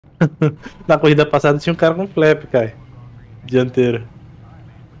Na corrida passada tinha um cara com flap, cara. Dianteiro.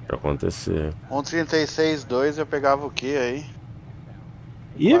 Que acontecer. 1:36,2 eu pegava o que aí?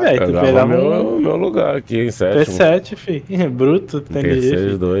 Ih, velho, tu Pegava pegava meu lugar aqui em sétimo. P7, fi. Bruto, Em TNG,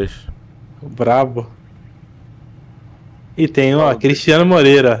 fi. 2. Brabo. E tem, ó, Qual? Cristiano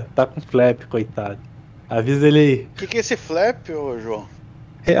Moreira. Tá com flap, coitado. Avisa ele aí. O que é esse flap, ô João?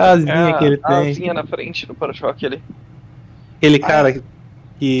 É a asinha que ele A tem. asinha na frente do para-choque ali. Aquele Ah, cara é?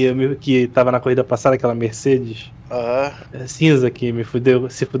 que tava na corrida passada, aquela Mercedes Aham, cinza que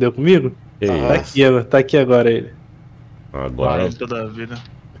se fudeu comigo. Que aham. isso. Tá aqui agora ele. Agora. Vale toda a vida.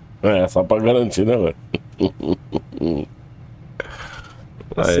 É, só pra garantir, né, velho?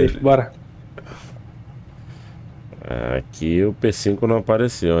 Tá safe, bora. Aqui o P5 não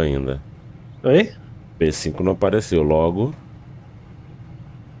apareceu ainda. Oi? P5 não apareceu, logo.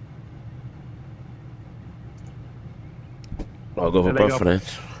 Logo eu vou pra legal.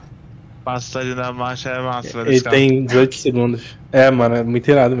 frente. Passagem da marcha é massa, velho. Ele esse carro. tem 18 segundos. É, mano, é muito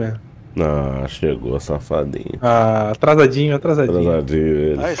irado mesmo. Ah, chegou, safadinho. Ah, atrasadinho. Atrasadinho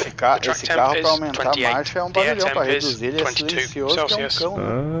ele. Ah, esse carro pra aumentar a marcha é um barulhão, pra temp is reduzir ele é 22 silencioso que é um Celsius. cão,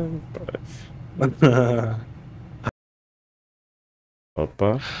 né?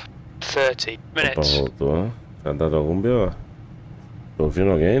 Opa, 30 opa, minutes. voltou. Tá dando algum B.O. Tô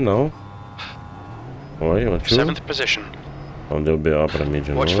ouvindo alguém? Não. Oi, um tio? 7th position. Não deu B.O. pra mim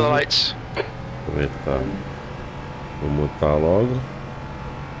de Watch for the novo. lights. Aproveitar. Vou mutar logo.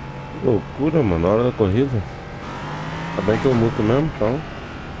 Que loucura, mano, na hora da corrida. Tá bem que eu muto mesmo, então.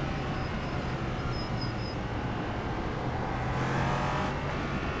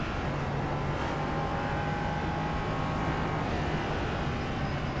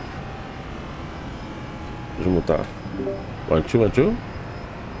 Desmutar. One, two.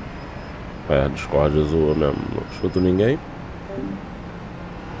 É, Discord zoou mesmo. Não escuto ninguém.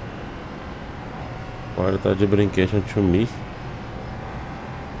 Agora tá de brincation to me.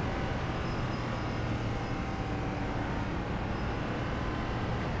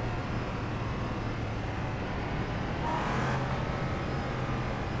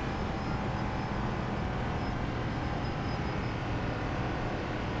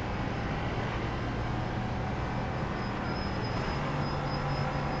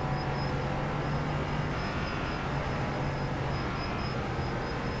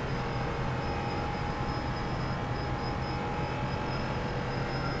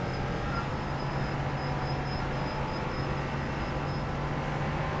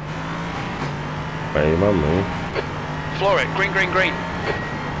 Aí, mamãe. Floor it. Green.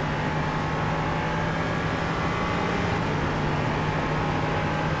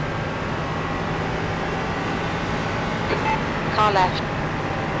 Car left.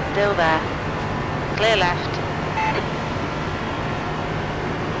 Still there. Clear left.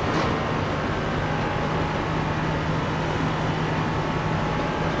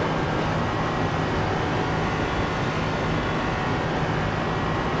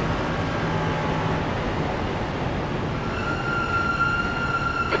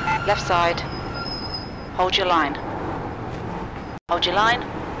 Left side. Hold your line. Hold your line.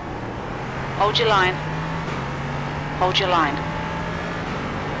 Hold your line. Hold your line.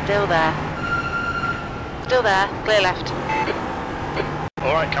 Still there. Still there. Clear left.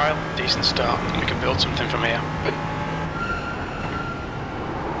 Alright, Kyle. Decent start. We can build something from here.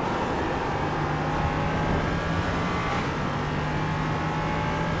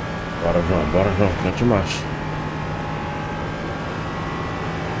 Bora, João. Mete marcha.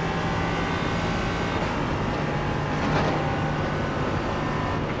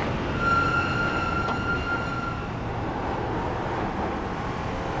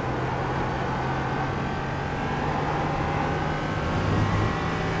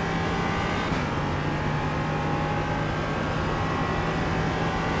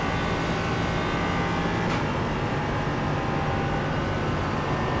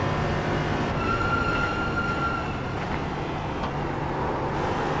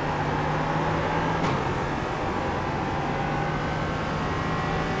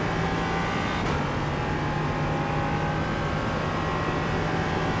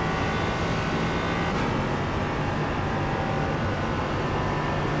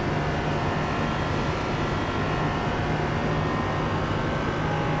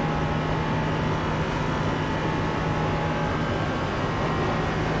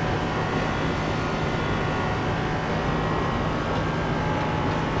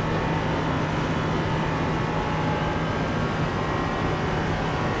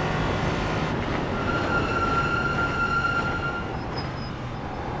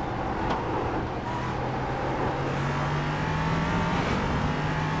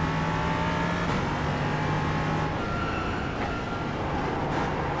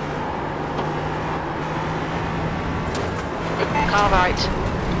 Car right.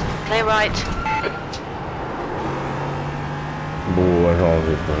 Clear right. Boa, João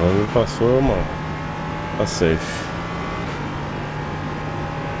Vitor. Não me passou, mano. Tá safe.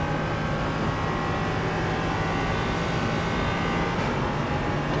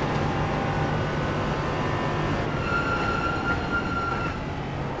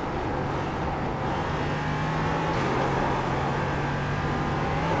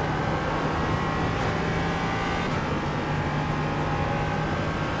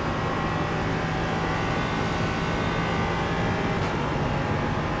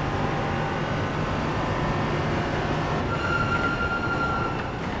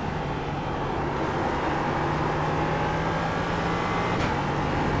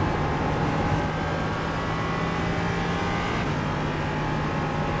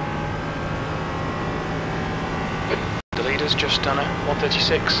 Just done a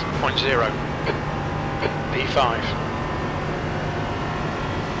 136.0. P5.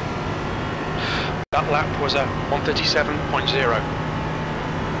 That lap was a 137.0.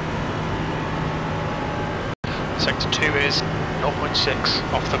 Sector 2 is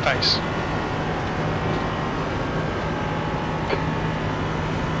 0.6 off the pace.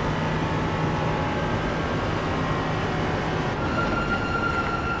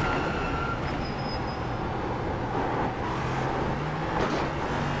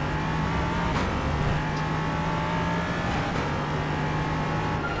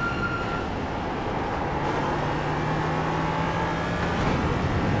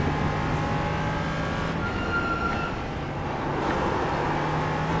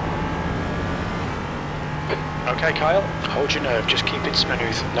 Okay, Kyle, hold your nerve, just keep it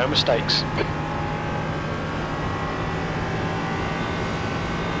smooth, no mistakes.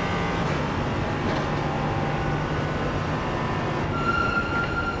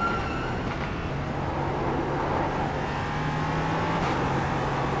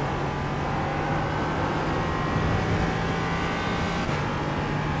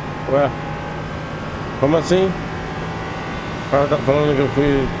 Ué, como assim? O cara tá falando que eu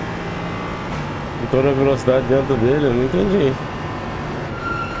fui com toda a velocidade dentro dele, eu não entendi.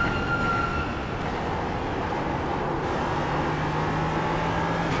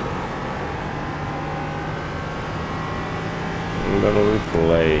 Ainda no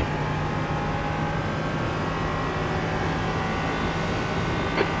replay.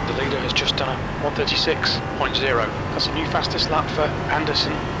 The leader has just done a 136.0. That's a new fastest lap for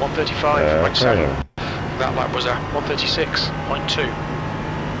Anderson, 135.7. That lap was a 136.2.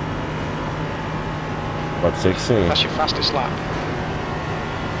 Pode ser que sim. That's your fastest lap.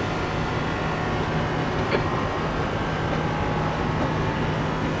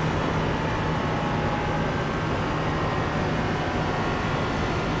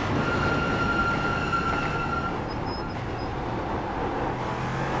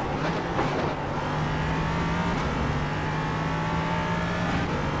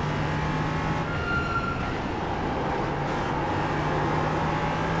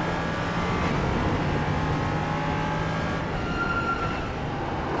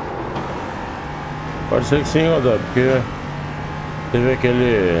 Pode ser que sim, Rodolfo, porque teve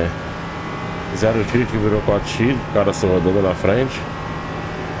aquele 0x que virou 4x, o cara se rodando na frente,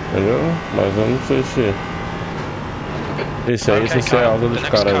 entendeu? Mas eu não sei se esse aí, se é alta dos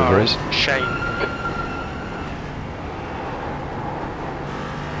caras juntos.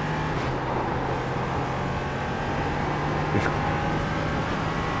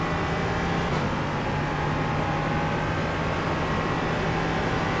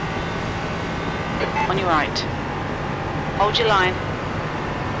 On your right. Hold your line.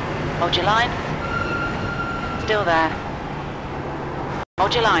 Hold your line. Still there.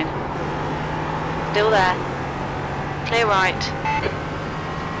 Hold your line. Still there. Clear right.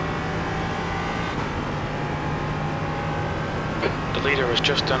 The leader has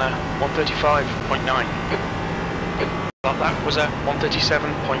just done a 135.9. That was a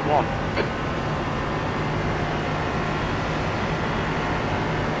 137.1.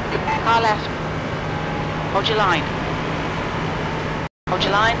 Car left. Hold your line. Hold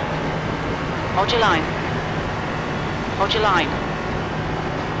your line. Hold your line. Hold your line.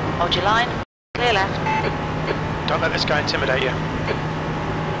 Hold your line. Clear left. Don't let this guy intimidate you.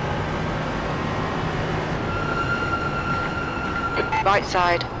 Right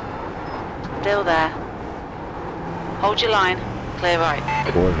side. Still there. Hold your line. Clear right.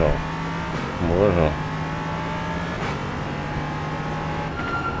 Boa, João. Boa, João.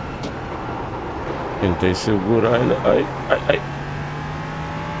 Tentei segurar ainda. Ai, ai, ai.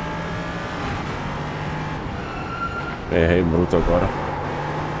 Errei bruto agora.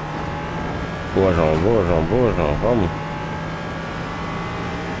 Boa, João. Boa, João. Boa, João. Vamos.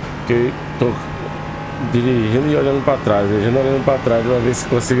 tô dirigindo e olhando pra trás, dirigindo e olhando pra trás pra ver se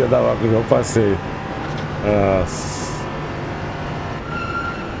conseguia dar uma curva, eu passei. Nossa.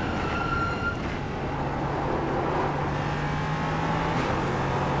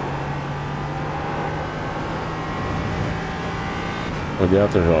 Por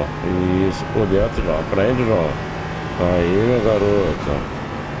dentro, João. Isso, por dentro, João. Aprende, João. Aí, meu garoto.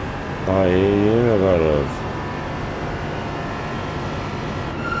 Aí, meu garoto.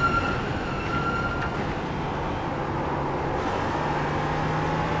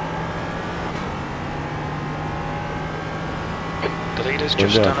 The leader's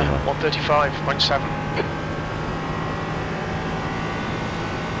just done a 135.7.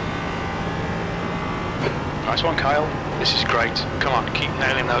 Nice one, Kyle. This is great. Come on, keep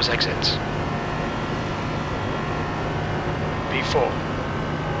nailing those exits. B4.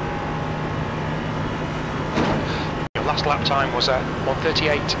 Your last lap time was at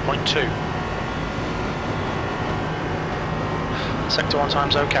 138.2. Sector 1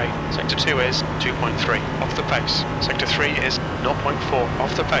 time's okay. Sector 2 is 2.3 off the pace. Sector 3 is 0.4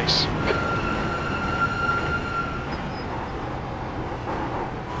 off the pace.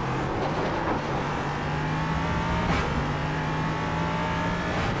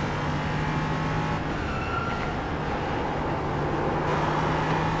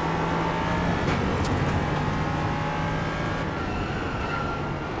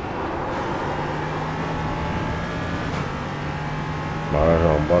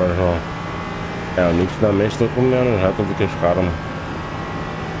 Bora, João. É, eu nitidamente tô com menos reto do que os caras, né?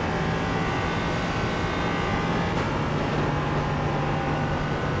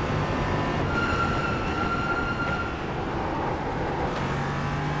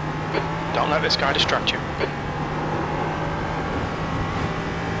 Don't let this guy distract you.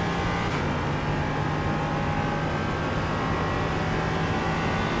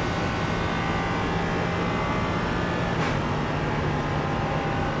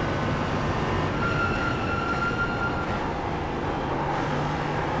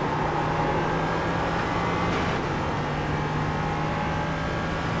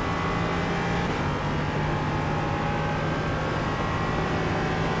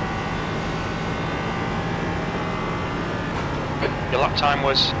 Your lap time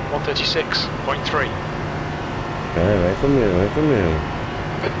was 136.3. Vai comigo.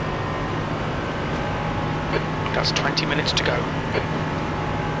 That's 20 minutes to go.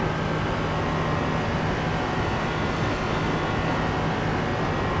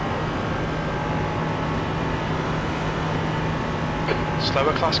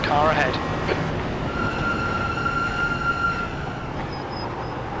 Slower class car ahead.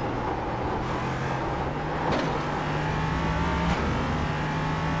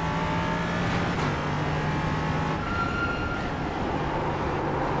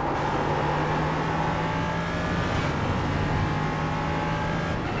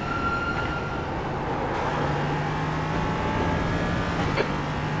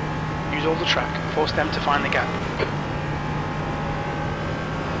 Use all the track, force them to find the gap.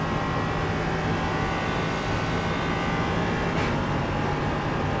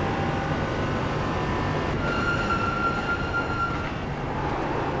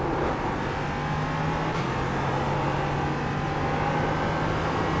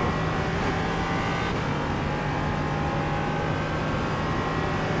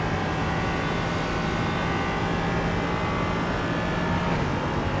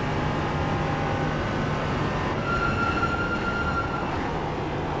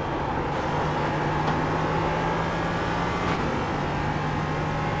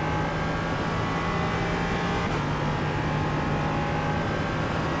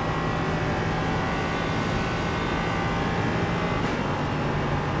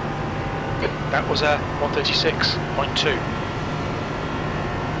 That was a 136.2.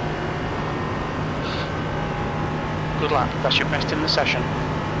 Good lap, that's your best in the session.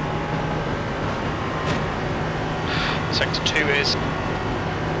 Sector 2 is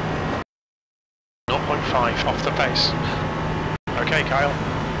 0.5 off the pace. Okay, Kyle,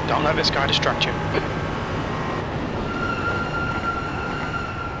 don't let this guy distract you.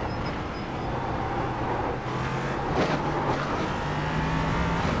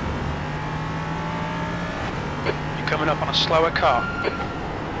 Coming up on a slower car.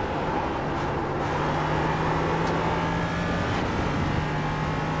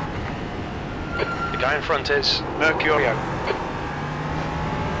 The guy in front is Mercurio.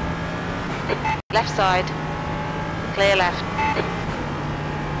 Left side. Clear left.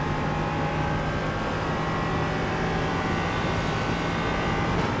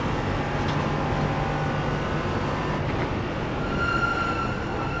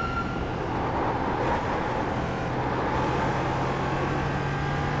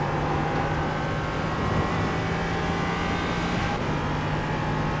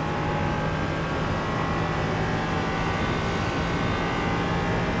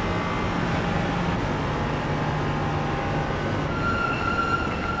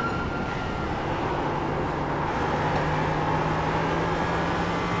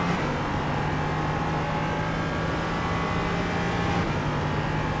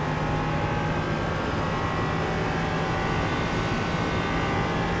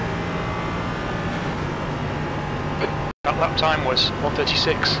 That lap time was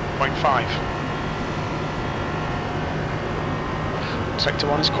 1:36.5. Sector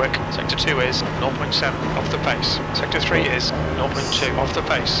 1 is quick, Sector 2 is 0.7 off the pace, Sector 3 is 0.2 off the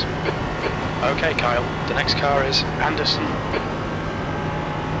pace. Okay Kyle, the next car is Anderson.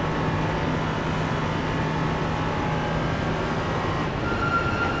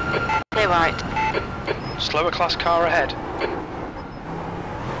 Clear right. Slower class car ahead.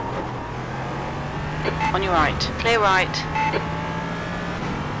 On your right. Clear right.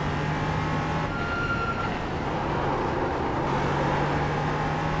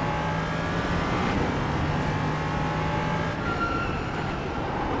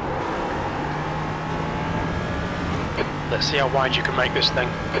 Let's see how wide you can make this thing.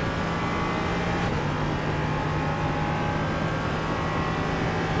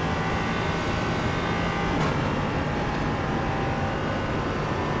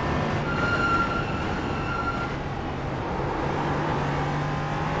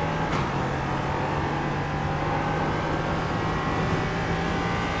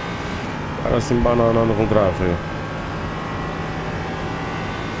 Cara se embananando com o tráfego.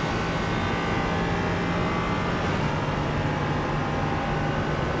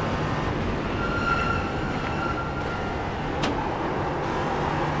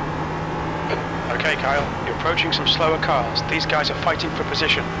 Okay Kyle, you're approaching some slower cars. These guys are fighting for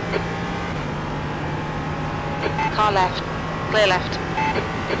position. Car left. Clear left.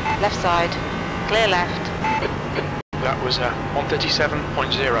 Left side. Clear left. That was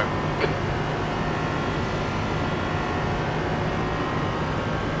 1:37.0.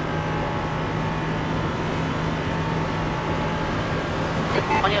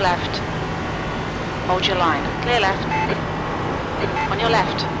 On your left. Hold your line. Clear left. On your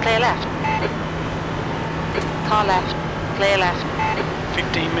left. Clear left. Car left. Clear left.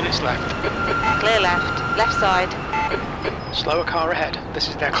 15 minutes left. Clear left. Left side. Slower car ahead. This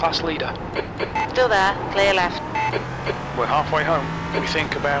is their class leader. Still there. Clear left. We're halfway home. We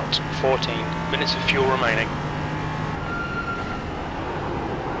think about 14 minutes of fuel remaining.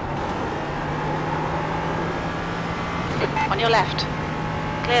 On your left.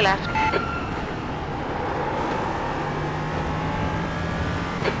 Clear left.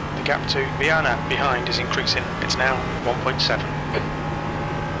 The gap to Viana behind is increasing. It's now 1.7.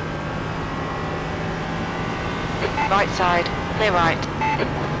 Right side. Clear right.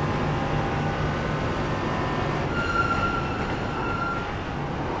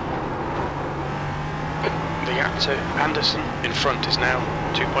 The gap to Anderson in front is now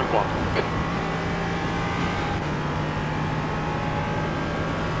 2.1.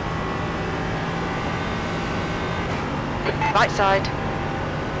 Right side.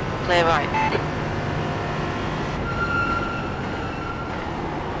 Clear right.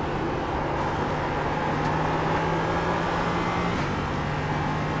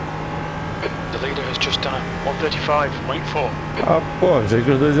 The leader has just done a 1:35.4. Ah, pô, achei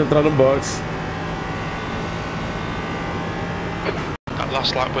que os dois entraram no box. That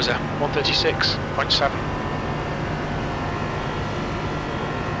last lap was a 1:36.7.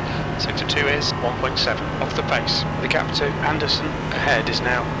 Sector 2 is 1.7 off the pace. The gap to Anderson ahead is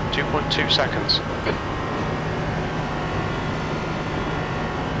now 2.2 seconds.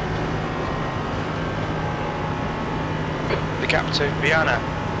 The gap to Viana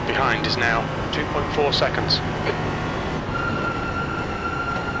behind is now 2.4 seconds.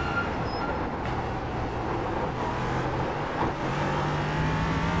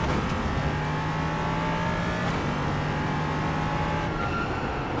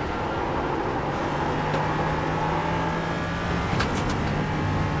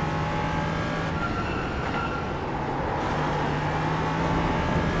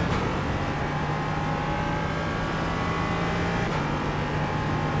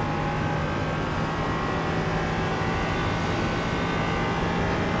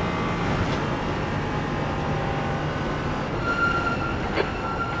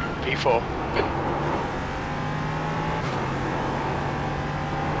 P4.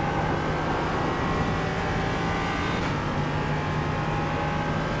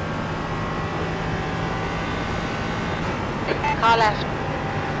 Car left.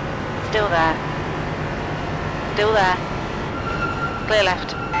 Still there. Still there. Clear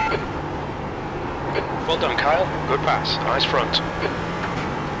left. Well done, Kyle. Good pass. Eyes front.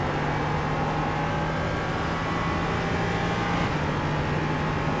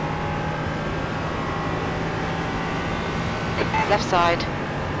 Left side.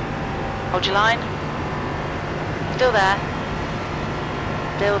 Hold your line. Still there.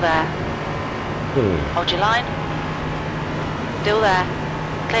 Still there. Hold your line. Still there.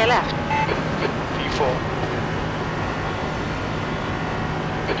 Clear left. P4.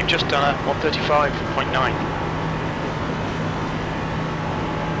 You've just done a 135.9.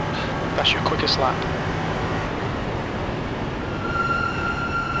 That's your quickest lap.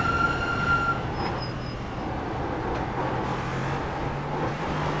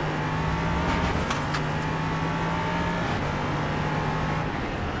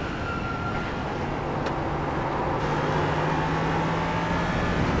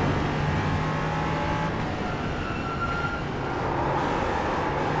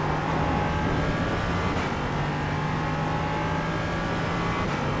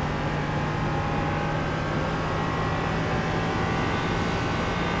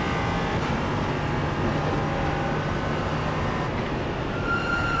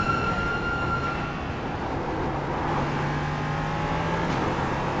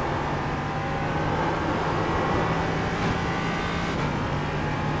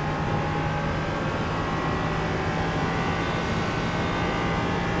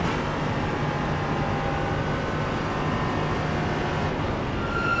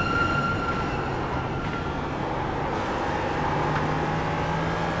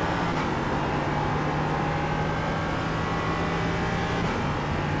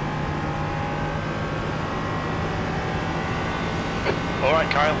 Alright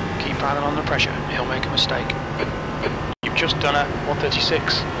Kyle, keep adding on the pressure, he'll make a mistake. You've just done a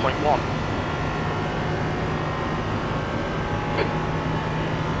 136.1.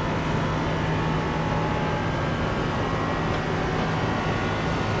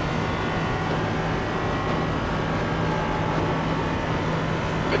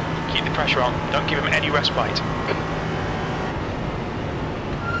 Keep the pressure on, don't give him any respite.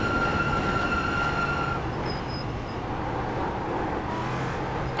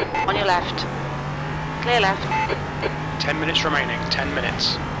 On your left. Clear left. 10 minutes remaining, 10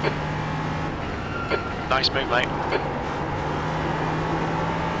 minutes. Nice move, mate.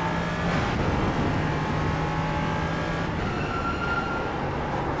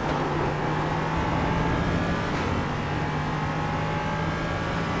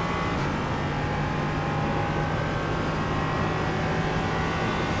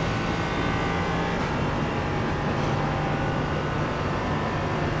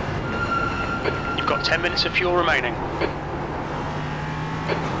 You've got 10 minutes of fuel remaining.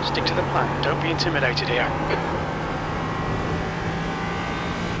 Stick to the plan, don't be intimidated here.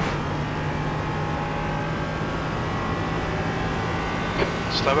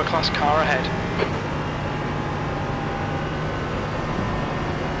 Slower class car ahead.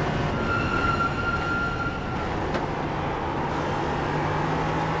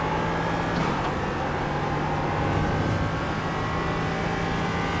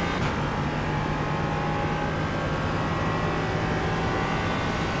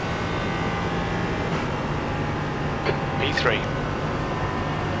 B3.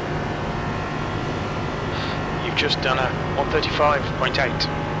 You've just done a 135.8.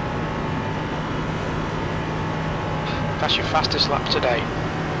 That's your fastest lap today.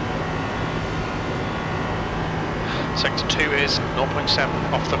 Sector 2 is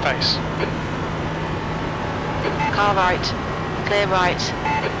 0.7 off the pace. Car right. Clear right.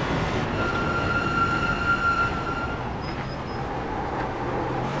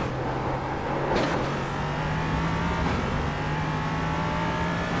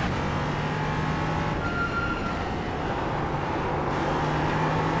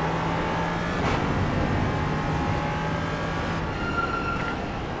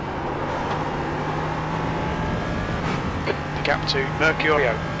 The gap to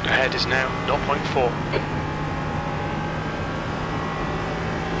Mercurio ahead is now 0.4.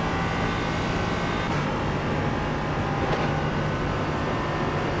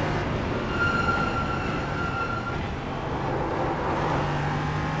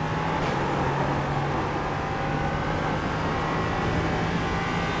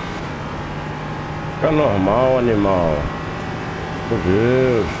 Fica normal, animal. Meu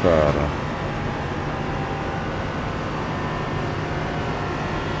Deus, cara.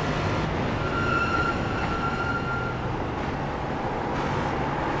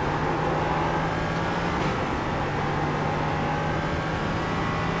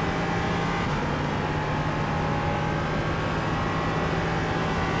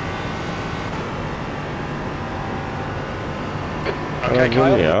 Okay,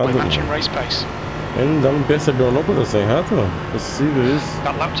 Kyle, Agoniado, we're matching mano. race pace. Ele ainda não percebeu não quando eu sem reto? É possível isso?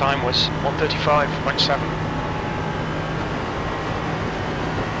 That lap time was 135.7.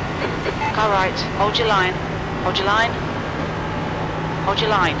 Car right. Hold your line. Hold your line. Hold your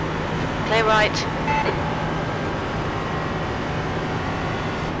line. Clear right.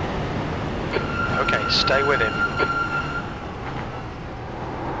 Okay, stay with him.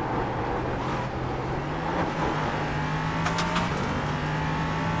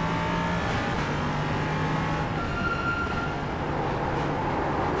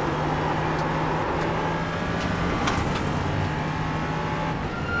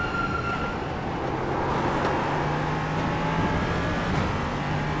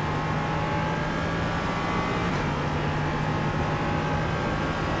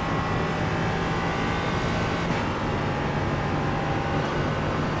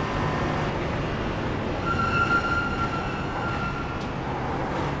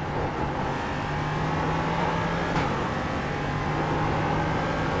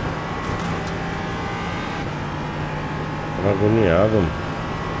 Agoniado.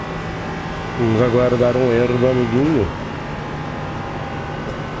 Vamos aguardar um erro do amiguinho.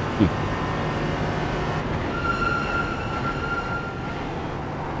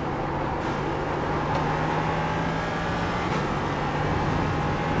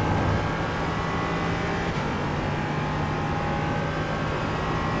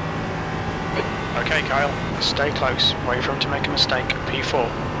 Okay, Kyle, stay close. Wait for him to make a mistake. P4.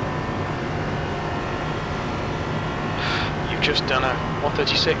 You've just done a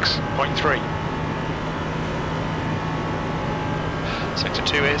 136.3. Sector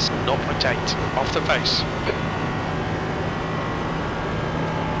 2 is 0.8. Off the pace.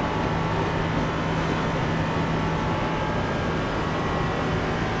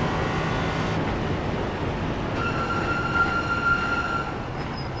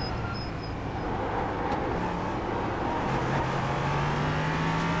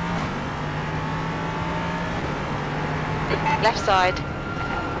 Left side.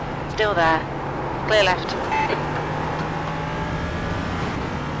 Still there. Clear left.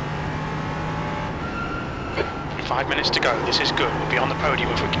 Five minutes to go. This is good. We'll be on the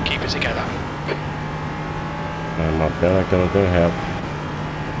podium if we can keep it together. É uma pena que eu não tenho reto.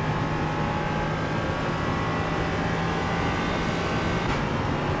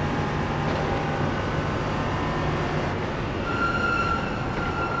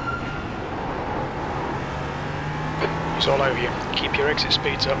 It's all over you. Keep your exit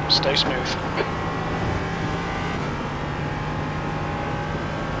speeds up. Stay smooth.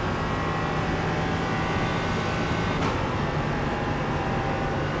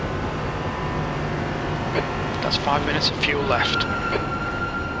 That's 5 minutes of fuel left.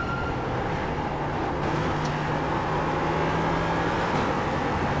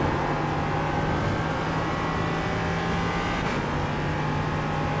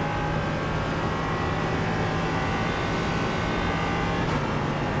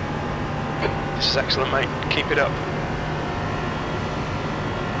 This is excellent, mate. Keep it up.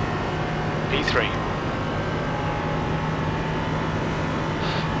 P3.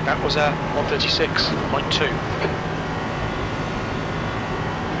 That was a 136.2.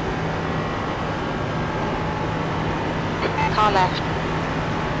 Car left.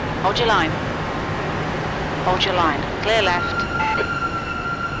 Hold your line. Hold your line. Clear left.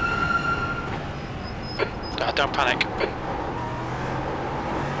 Don't panic.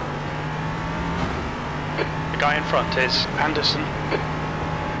 The guy in front is Anderson.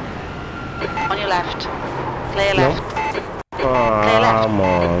 On your left. Clear left. Ah,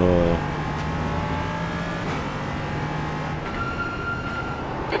 mano.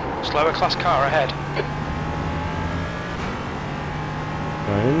 Slower class car ahead.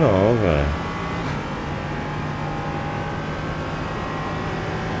 Aí não, velho.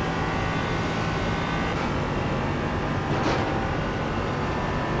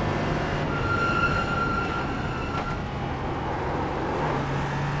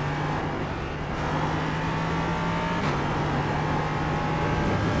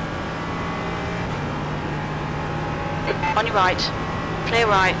 On your right. Clear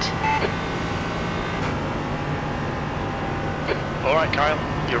right. All right, Kyle.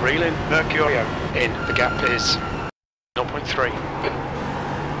 You're reeling. Mercurio in. The gap is 0.3.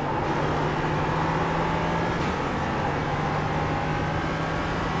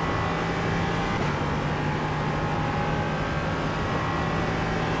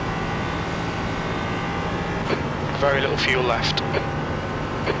 Very little fuel left.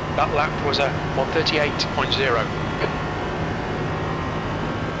 That lap was a 138.0.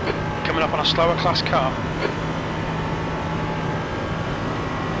 Coming up on a slower class car.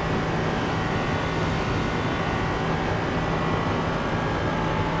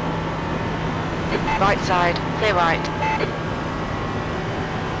 Right side. Clear right.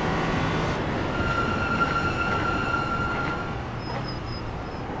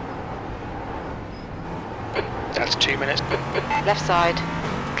 That's 2 minutes. Left side.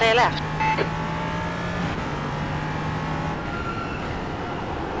 Clear left.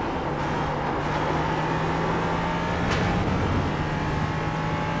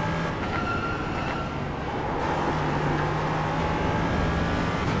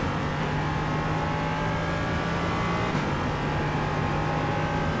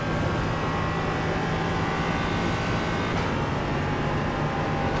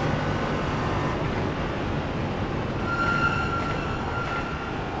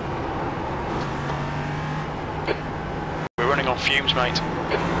 On fumes, mate.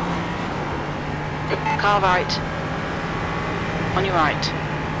 Car right. On your right.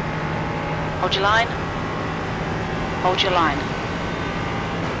 Hold your line. Hold your line.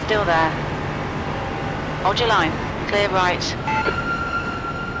 Still there. Hold your line. clear right.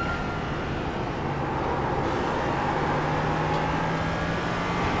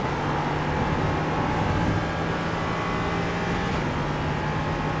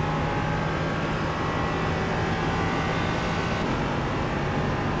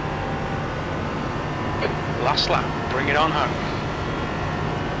 Last lap, bring it on home.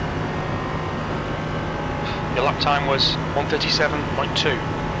 Your lap time was 1:37.2.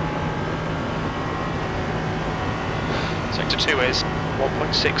 Sector 2 is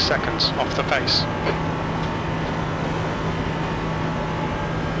 1.6 seconds off the pace.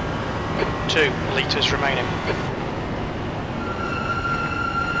 2 litres remaining.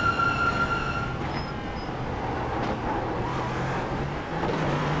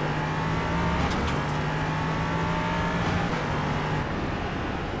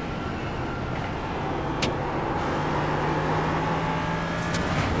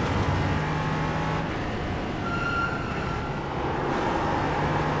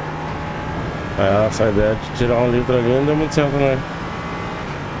 Essa ideia de tirar um litro ali não deu muito certo, né?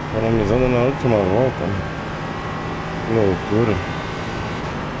 Economizando na última volta, né? Que loucura.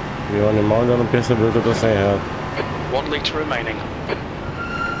 E o animal ainda não percebeu que eu tô sem reto. 1 litre remaining.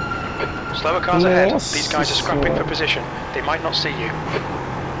 Slower cars ahead. These guys are scrapping for position. They might not see you.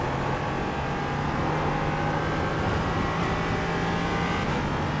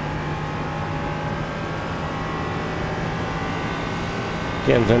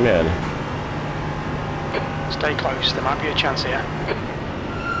 ml. Stay close, there might be a chance here.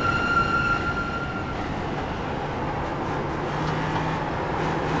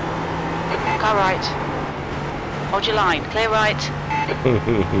 Car right. Hold your line, clear right.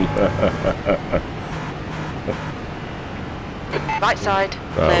 Right side,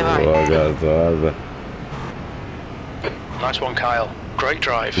 clear right. Nice one, Kyle. Great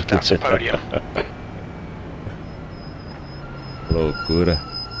drive, that's a podium. Loucura.